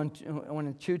 12:1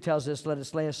 and 2 tells us, let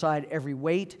us lay aside every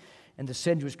weight and the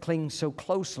sin which clings so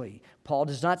closely. Paul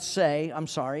does not say,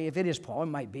 if it is Paul, it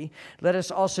might be, let us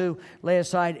also lay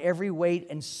aside every weight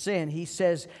and sin. He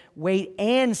says weight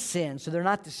and sin, so they're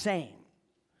not the same.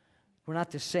 We're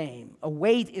not the same. A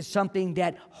weight is something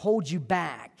that holds you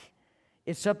back.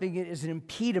 It's something that is an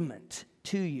impediment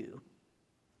to you.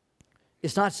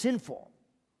 It's not sinful,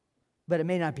 but it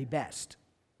may not be best.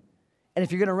 And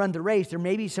if you're going to run the race, there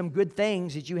may be some good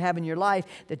things that you have in your life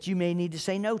that you may need to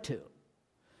say no to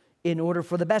in order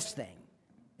for the best thing,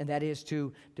 and that is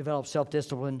to develop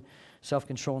self-discipline,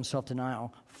 self-control, and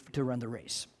self-denial to run the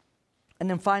race. And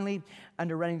then finally,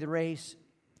 under running the race,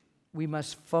 we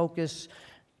must focus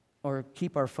or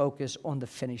keep our focus on the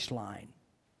finish line.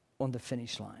 On the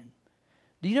finish line.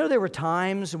 Do you know there were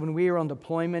times when we were on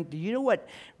deployment, do you know what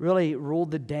really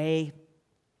ruled the day?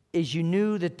 Is you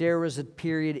knew that there was a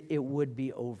period it would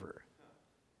be over.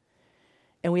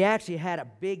 And we actually had a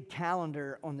big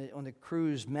calendar on the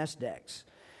cruise mess decks.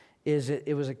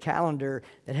 It was a calendar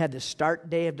that had the start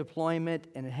day of deployment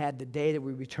and it had the day that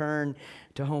we returned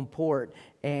to home port.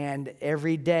 And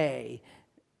every day,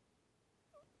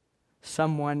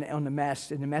 someone in the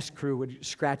mess crew would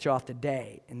scratch off the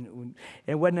day. And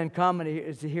it wasn't uncommon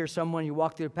to hear someone, you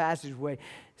walk through the passageway,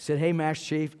 said, "Hey, Master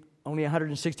Chief, only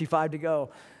 165 to go."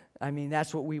 I mean,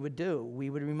 that's what we would do.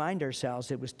 We would remind ourselves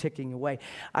it was ticking away.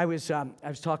 I was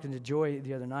talking to Joy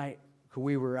the other night.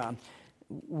 We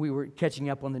were catching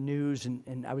up on the news,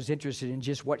 and I was interested in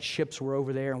just what ships were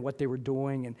over there and what they were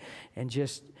doing, and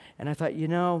I thought,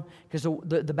 because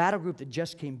the battle group that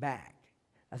just came back,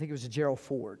 I think it was the Gerald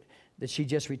Ford, that she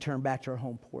just returned back to her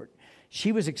home port.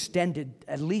 She was extended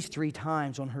at least 3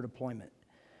 times on her deployment.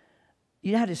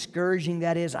 You know how discouraging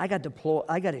that is? I got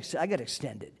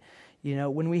extended.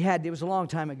 When we had, it was a long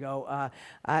time ago.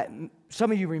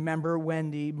 Some of you remember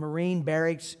when the Marine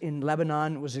barracks in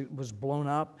Lebanon was blown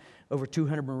up. Over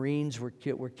 200 Marines were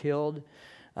killed.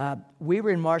 We were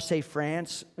in Marseille,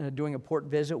 France, doing a port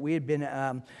visit. We had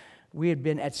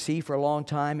been at sea for a long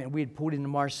time, and we had pulled into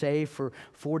Marseille for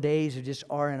 4 days of just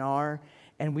R&R,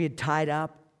 and we had tied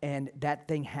up, and that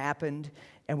thing happened,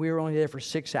 and we were only there for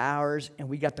 6 hours, and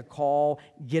we got the call,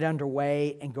 get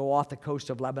underway, and go off the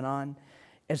coast of Lebanon.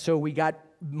 And so we got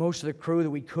most of the crew that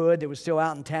we could that was still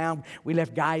out in town. We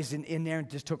left guys in there and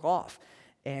just took off.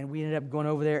 And we ended up going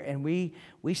over there, and we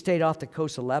stayed off the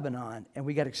coast of Lebanon, and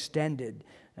we got extended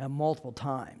multiple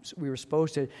times. We were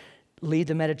supposed to leave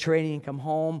the Mediterranean and come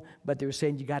home, but they were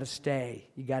saying, you got to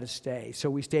stay. So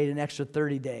we stayed an extra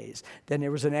 30 days. Then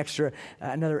there was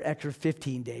another extra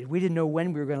 15 days. We didn't know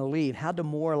when we were going to leave. How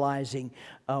demoralizing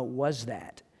was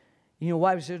that? You know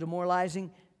why it was so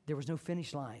demoralizing? There was no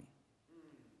finish line.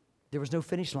 There was no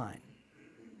finish line.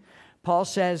 Paul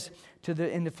says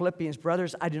in the Philippians,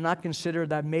 "Brothers, I do not consider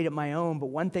that I've made it my own, but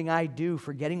one thing I do,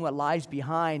 forgetting what lies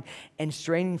behind and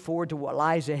straining forward to what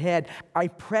lies ahead, I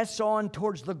press on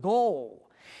towards the goal."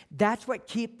 That's what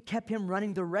kept him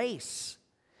running the race.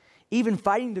 Even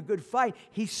fighting the good fight,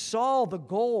 he saw the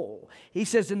goal. He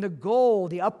says, in the goal,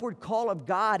 the upward call of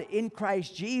God in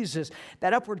Christ Jesus,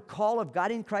 that upward call of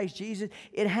God in Christ Jesus,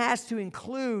 it has to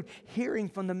include hearing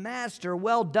from the Master,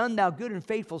 "Well done, thou good and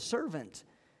faithful servant."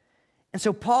 And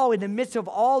so Paul, in the midst of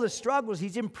all the struggles,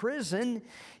 he's in prison,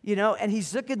 and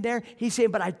he's looking there. He's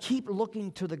saying, but I keep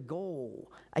looking to the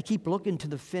goal. I keep looking to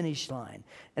the finish line.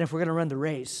 And if we're going to run the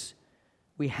race,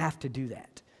 we have to do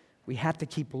that. We have to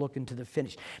keep looking to the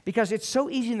finish. Because it's so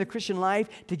easy in the Christian life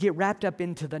to get wrapped up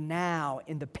into the now,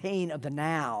 in the pain of the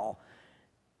now,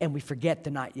 and we forget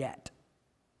the not yet.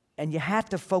 And you have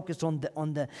to focus on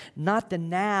the not the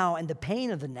now and the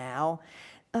pain of the now.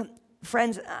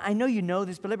 Friends, I know you know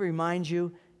this, but let me remind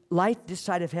you, life this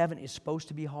side of heaven is supposed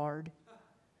to be hard.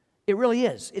 It really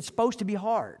is. It's supposed to be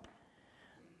hard.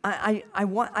 I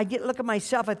look at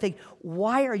myself, I think,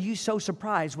 why are you so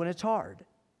surprised when it's hard?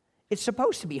 It's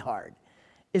supposed to be hard.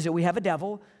 Is that we have a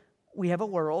devil, we have a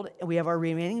world, and we have our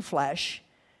remaining flesh,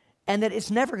 and that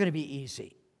it's never going to be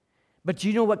easy. But do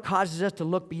you know what causes us to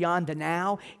look beyond the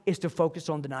now is to focus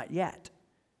on the not yet.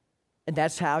 And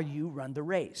that's how you run the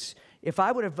race. If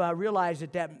I would have realized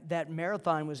that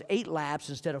marathon was 8 laps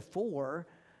instead of 4,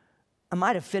 I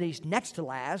might have finished next to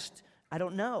last. I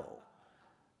don't know.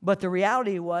 But the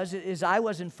reality is I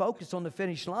wasn't focused on the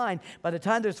finish line. By the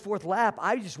time there's 4th lap,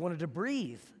 I just wanted to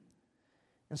breathe.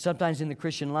 And sometimes in the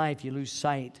Christian life, you lose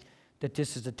sight that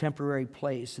this is a temporary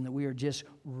place and that we are just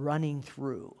running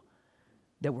through,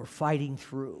 that we're fighting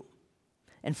through.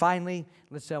 And finally,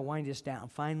 let's wind this down.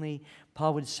 Finally,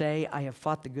 Paul would say, I have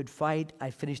fought the good fight. I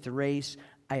finished the race.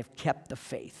 I have kept the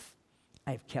faith.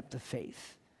 I have kept the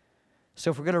faith.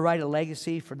 So if we're going to write a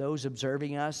legacy for those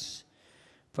observing us,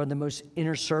 from the most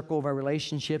inner circle of our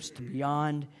relationships to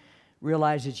beyond,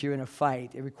 realize that you're in a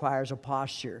fight. It requires a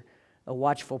posture, a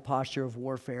watchful posture of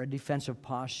warfare, a defensive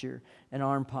posture, an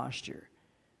armed posture.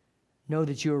 Know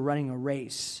that you are running a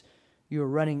race. You are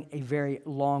running a very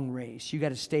long race. You got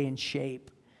to stay in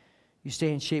shape. You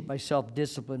stay in shape by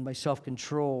self-discipline, by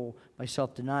self-control, by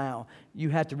self-denial. You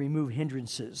have to remove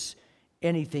hindrances,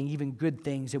 anything, even good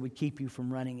things that would keep you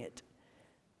from running it.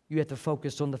 You have to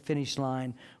focus on the finish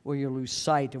line or you'll lose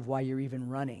sight of why you're even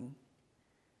running.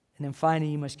 And then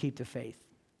finally, you must keep the faith.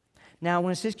 Now,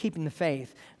 when it says keeping the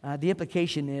faith, the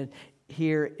implication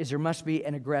here is there must be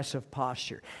an aggressive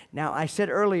posture. Now, I said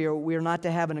earlier we are not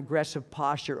to have an aggressive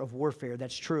posture of warfare.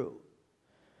 That's true.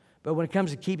 But when it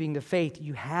comes to keeping the faith,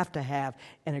 you have to have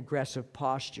an aggressive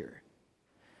posture.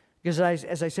 Because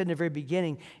as I said in the very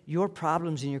beginning, your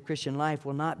problems in your Christian life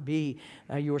will not be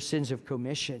your sins of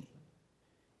commission.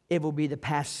 It will be the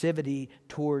passivity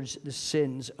towards the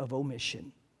sins of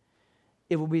omission.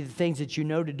 It will be the things that you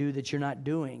know to do that you're not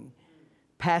doing.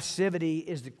 Passivity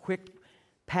is a quick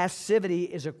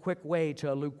way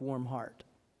to a lukewarm heart.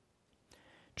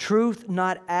 Truth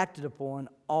not acted upon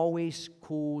always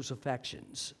cools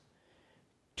affections.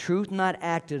 Truth not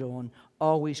acted on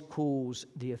always cools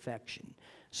the affection.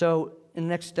 So in the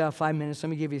next 5 minutes, let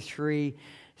me give you three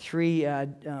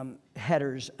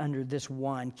headers under this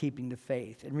one, keeping the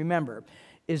faith. And remember,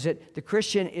 is that the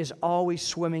Christian is always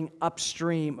swimming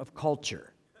upstream of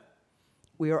culture.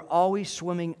 We are always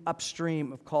swimming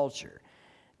upstream of culture.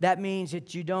 That means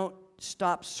that you don't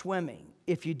stop swimming.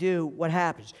 If you do, what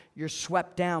happens? You're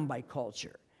swept down by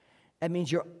culture. That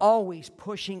means you're always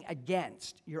pushing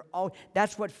against.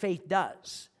 That's what faith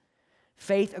does.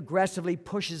 Faith aggressively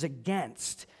pushes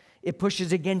against. It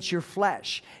pushes against your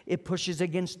flesh. It pushes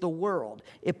against the world.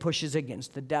 It pushes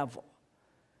against the devil.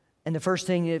 And the first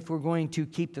thing, if we're going to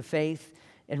keep the faith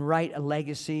and write a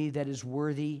legacy that is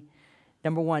worthy,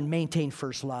 number one, maintain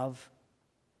first love.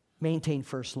 Maintain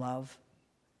first love.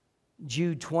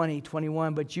 Jude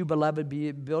 20:21, but you, beloved,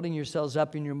 be building yourselves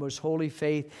up in your most holy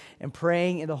faith and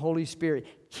praying in the Holy Spirit.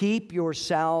 Keep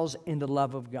yourselves in the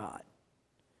love of God.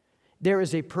 There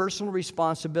is a personal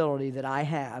responsibility that I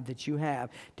have, that you have,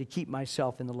 to keep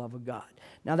myself in the love of God.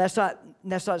 Now, that's not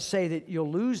to say that you'll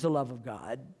lose the love of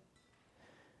God,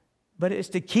 but it's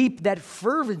to keep that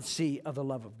fervency of the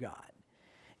love of God.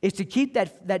 It's to keep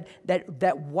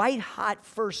that white-hot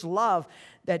first love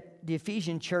that the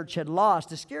Ephesian church had lost.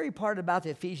 The scary part about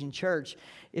the Ephesian church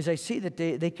is I see that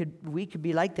we could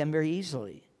be like them very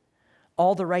easily.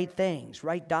 All the right things,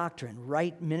 right doctrine,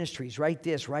 right ministries, right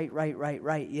this,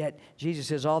 right. Yet Jesus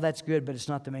says all that's good, but it's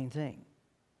not the main thing.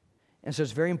 And so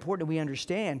it's very important that we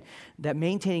understand that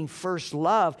maintaining first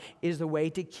love is the way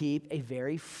to keep a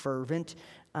very fervent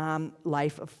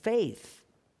life of faith.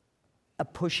 A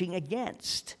pushing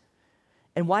against.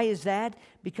 And why is that?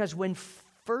 Because when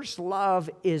first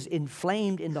love is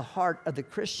inflamed in the heart of the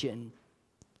Christian,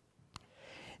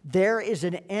 there is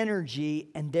an energy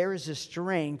and there is a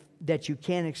strength that you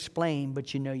can't explain,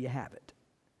 but you know you have it.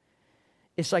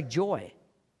 It's like joy.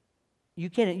 You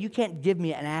can't give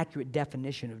me an accurate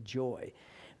definition of joy,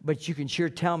 but you can sure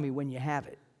tell me when you have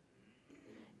it.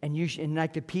 And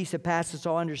like the peace that passes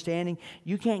all understanding,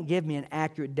 you can't give me an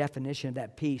accurate definition of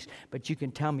that peace, but you can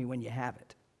tell me when you have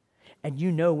it. And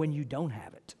you know when you don't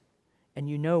have it. And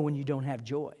you know when you don't have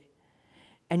joy.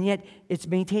 And yet, it's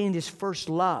maintaining this first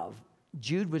love.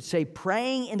 Jude would say,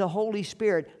 praying in the Holy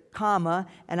Spirit, comma,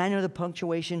 and I know the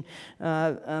punctuation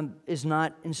is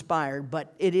not inspired,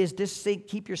 but it is this thing,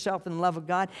 keep yourself in the love of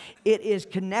God. It is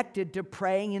connected to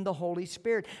praying in the Holy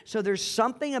Spirit. So there's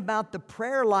something about the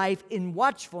prayer life in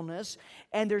watchfulness,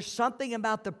 and there's something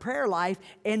about the prayer life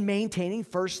in maintaining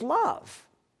first love.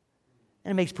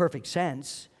 And it makes perfect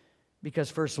sense, because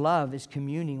first love is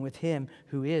communing with Him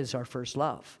who is our first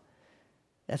love.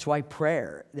 That's why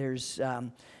prayer,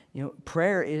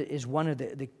 prayer is one of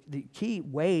the key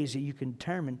ways that you can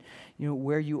determine,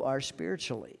 where you are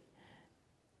spiritually.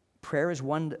 Prayer is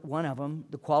one of them.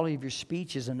 The quality of your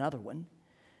speech is another one.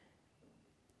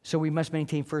 So we must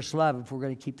maintain first love if we're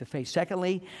going to keep the faith.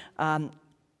 Secondly,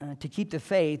 to keep the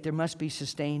faith, there must be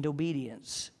sustained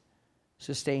obedience.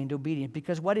 Sustained obedience.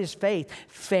 Because what is faith?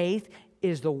 Faith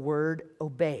is the word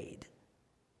obeyed.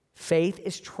 Faith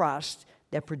is trust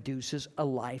that produces a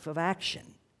life of action.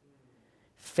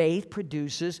 Faith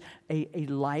produces a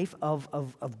life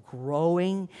of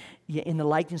growing in the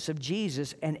likeness of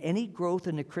Jesus, and any growth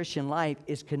in the Christian life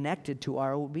is connected to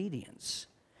our obedience.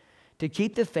 To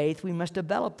keep the faith, we must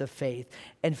develop the faith,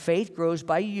 and faith grows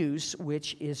by use,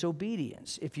 which is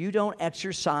obedience. If you don't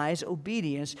exercise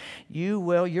obedience,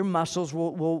 your muscles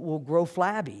will grow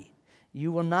flabby.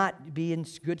 You will not be in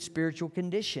good spiritual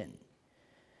condition.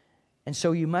 And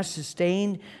so you must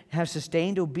have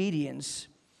sustained obedience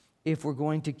if we're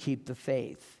going to keep the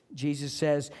faith. Jesus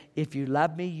says, if you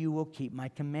love me, you will keep my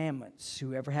commandments.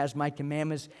 Whoever has my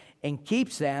commandments and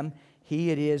keeps them,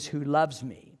 he it is who loves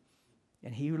me.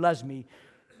 And he who loves me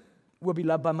will be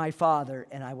loved by my Father,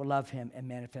 and I will love him and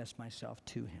manifest myself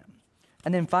to him.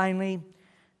 And then finally,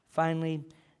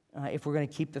 if we're going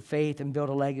to keep the faith and build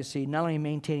a legacy, not only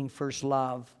maintaining first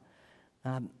love,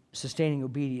 sustaining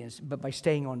obedience, but by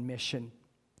staying on mission.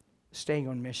 Staying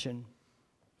on mission.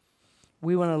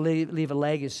 We want to leave a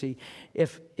legacy.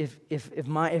 If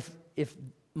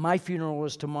my funeral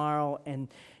was tomorrow and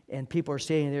and people are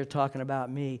standing there talking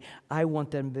about me, I want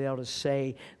them to be able to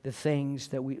say the things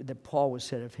that Paul was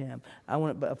said of him. I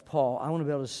want to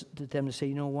be able to them to say,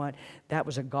 you know what? That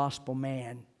was a gospel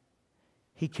man.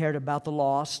 He cared about the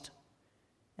lost,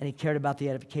 and he cared about the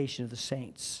edification of the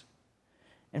saints.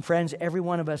 And friends, every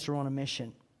one of us are on a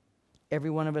mission. Every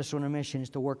one of us are on a mission. It's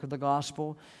the work of the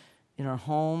gospel in our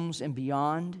homes and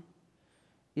beyond.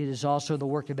 It is also the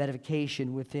work of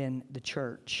edification within the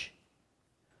church.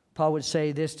 Paul would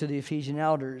say this to the Ephesian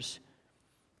elders: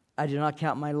 I do not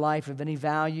count my life of any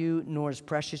value, nor as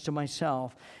precious to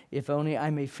myself, if only I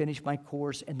may finish my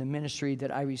course in the ministry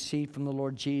that I received from the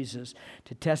Lord Jesus,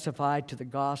 to testify to the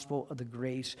gospel of the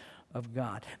grace of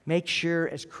God. Make sure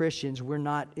as Christians we're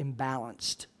not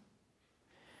imbalanced.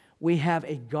 We have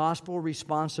a gospel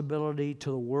responsibility to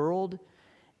the world,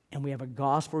 and we have a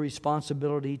gospel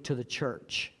responsibility to the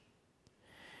church.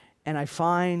 And I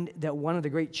find that one of the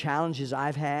great challenges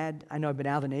I've had, I know I've been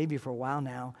out of the Navy for a while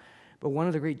now, but one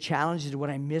of the great challenges, what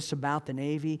I miss about the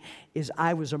Navy, is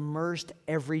I was immersed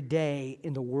every day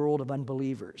in the world of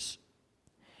unbelievers.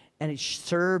 And it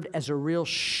served as a real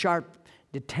sharp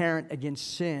deterrent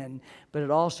against sin, but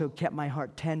it also kept my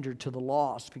heart tender to the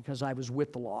lost because I was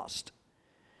with the lost.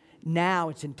 Now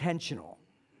it's intentional.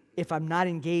 If I'm not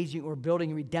engaging or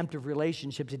building redemptive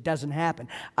relationships, it doesn't happen.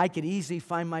 I could easily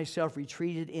find myself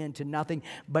retreated into nothing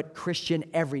but Christian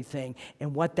everything.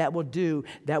 And what that will do,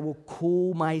 that will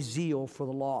cool my zeal for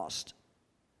the lost.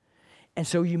 And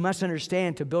so you must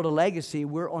understand, to build a legacy,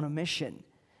 we're on a mission.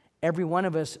 Every one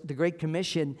of us, the Great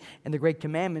Commission and the Great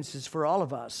Commandments is for all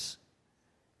of us.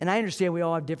 And I understand we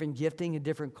all have different gifting and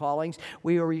different callings.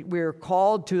 We are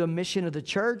called to a mission of the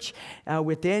church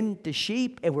within the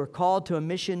sheep, and we're called to a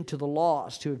mission to the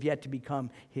lost who have yet to become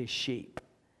his sheep.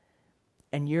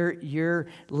 And your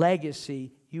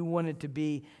legacy, you want it to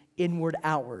be inward,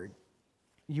 outward.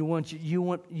 You want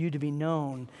you to be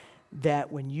known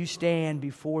that when you stand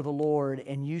before the Lord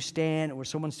and you stand, or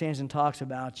someone stands and talks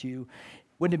about you,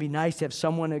 wouldn't it be nice to have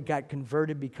someone that got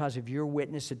converted because of your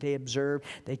witness that they observed?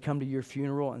 They come to your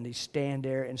funeral and they stand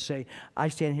there and say, I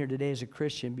stand here today as a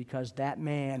Christian because that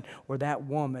man or that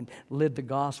woman lived the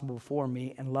gospel before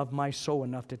me and loved my soul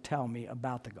enough to tell me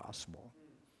about the gospel.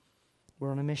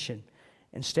 We're on a mission.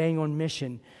 And staying on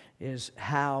mission is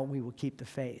how we will keep the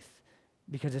faith,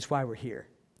 because it's why we're here.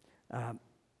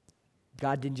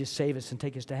 God didn't just save us and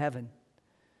take us to heaven.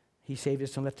 He saved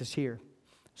us and left us here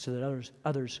so that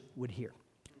others would hear.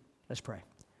 Let's pray.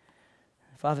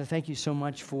 Father, thank you so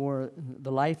much for the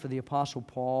life of the Apostle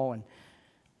Paul. And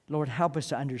Lord, help us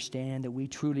to understand that we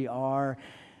truly are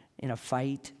in a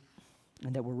fight,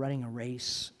 and that we're running a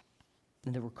race,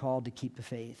 and that we're called to keep the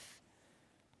faith.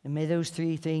 And may those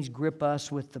three things grip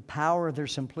us with the power of their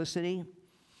simplicity,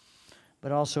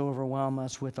 but also overwhelm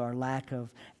us with our lack of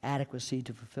adequacy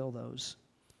to fulfill those.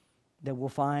 That we'll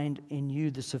find in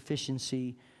you the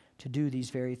sufficiency to do these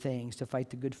very things, to fight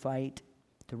the good fight,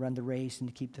 to run the race, and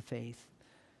to keep the faith.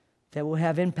 That will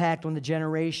have impact on the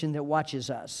generation that watches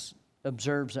us,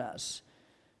 observes us,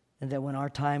 and that when our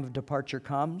time of departure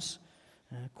comes,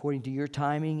 according to your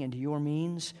timing and to your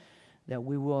means, that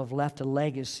we will have left a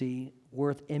legacy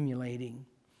worth emulating,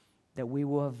 that we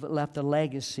will have left a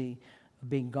legacy of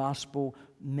being gospel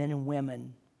men and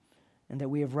women, and that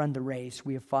we have run the race,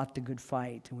 we have fought the good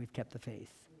fight, and we've kept the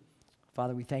faith.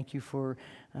 Father, we thank you for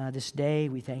this day.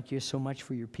 We thank you so much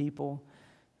for your people.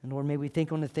 And Lord, may we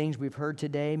think on the things we've heard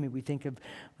today. May we think of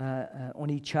on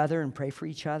each other and pray for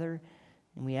each other.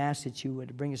 And we ask that you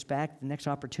would bring us back the next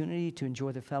opportunity to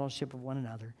enjoy the fellowship of one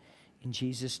another. In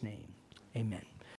Jesus' name, amen.